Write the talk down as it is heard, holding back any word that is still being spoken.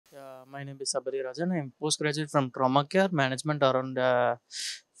My name is Sabari Rajan. I'm postgraduate from Trauma Care Management around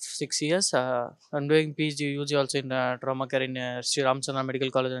 6 years. I'm doing PhD UG also in Trauma Care in Sri Ramchandra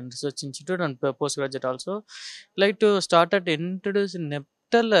Medical College and Research Institute and postgraduate also. Like to start at introduce in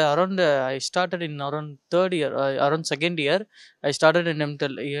NEPTEL around I started in around third year, around second year. I started in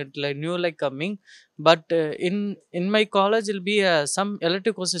NEPTEL. Like new like coming, but in my college will be some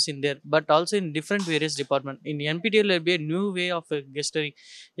elective courses in there, but also in different various department. In NPTEL will be a new way of gesturing.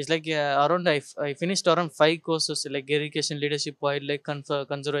 It's like around I finished around 5 courses like irrigation, leadership, wildlife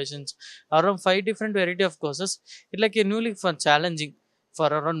conservations, around 5 different variety of courses. It's like a newly for challenging for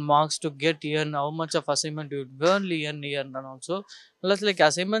around marks to get earn how much of assignment you only earn and also plus like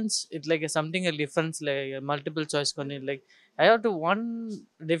assignments it's like something a difference like multiple choice like I have to one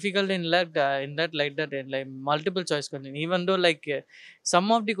difficult in that like that and like multiple choice content. Even though like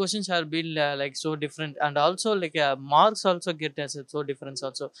some of the questions have been like so different, and also like marks also get as so different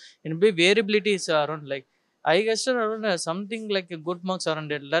also. In be variability is around like I guess around something like a good marks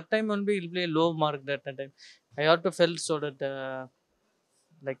around it. That time only will be low mark that time. I have to felt so that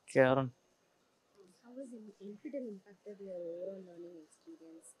like around. How has NPTEL impacted your overall learning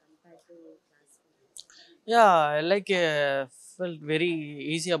experience compared to classroom? Yeah, I like felt very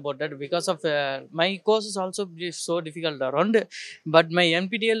easy about that because of my course is also be so difficult around, but my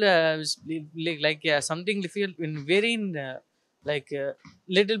NPTEL is like something difficult in very like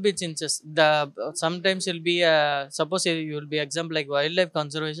little bit inches. The sometimes it'll be suppose you will be example like wildlife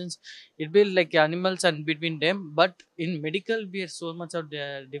conservations, it will like animals and between them, but in medical be so much of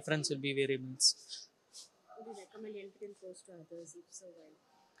the difference will be very immense. Would you recommend NPTEL course to others? If so, why?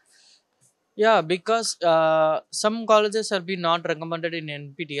 Yeah, because some colleges have been not recommended in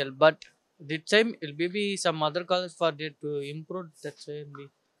NPTEL, but this time it will be some other college for it to improve. That's why it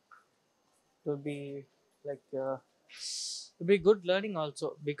will be like it will be good learning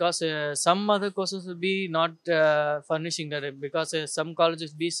also because some other courses will be not furnishing that because some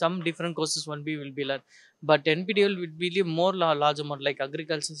colleges be some different courses one be will be learned, but NPTEL will be more large amount like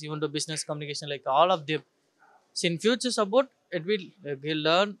agriculture, even to business communication, like all of them. So in future support, it will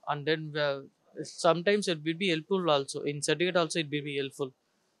learn, and then sometimes it will be helpful also. In certificate also it will be helpful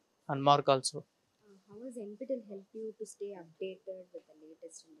and mark also. How has NPTEL helped you to stay updated with the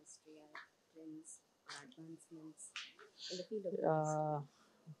latest industry trends or advancements in the field of medicine? Uh,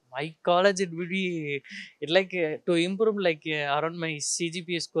 my college it will be it like to improve like around my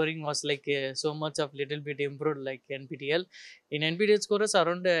CGPA scoring was like so much of little bit improved like NPTEL. In NPTEL scores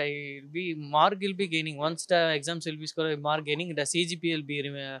around it'll be mark will be gaining once the exams will be score mark gaining, the CGPA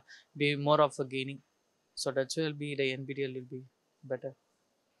will be more of a gaining. So that's why will be the NPTEL will be better.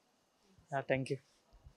 Thank you.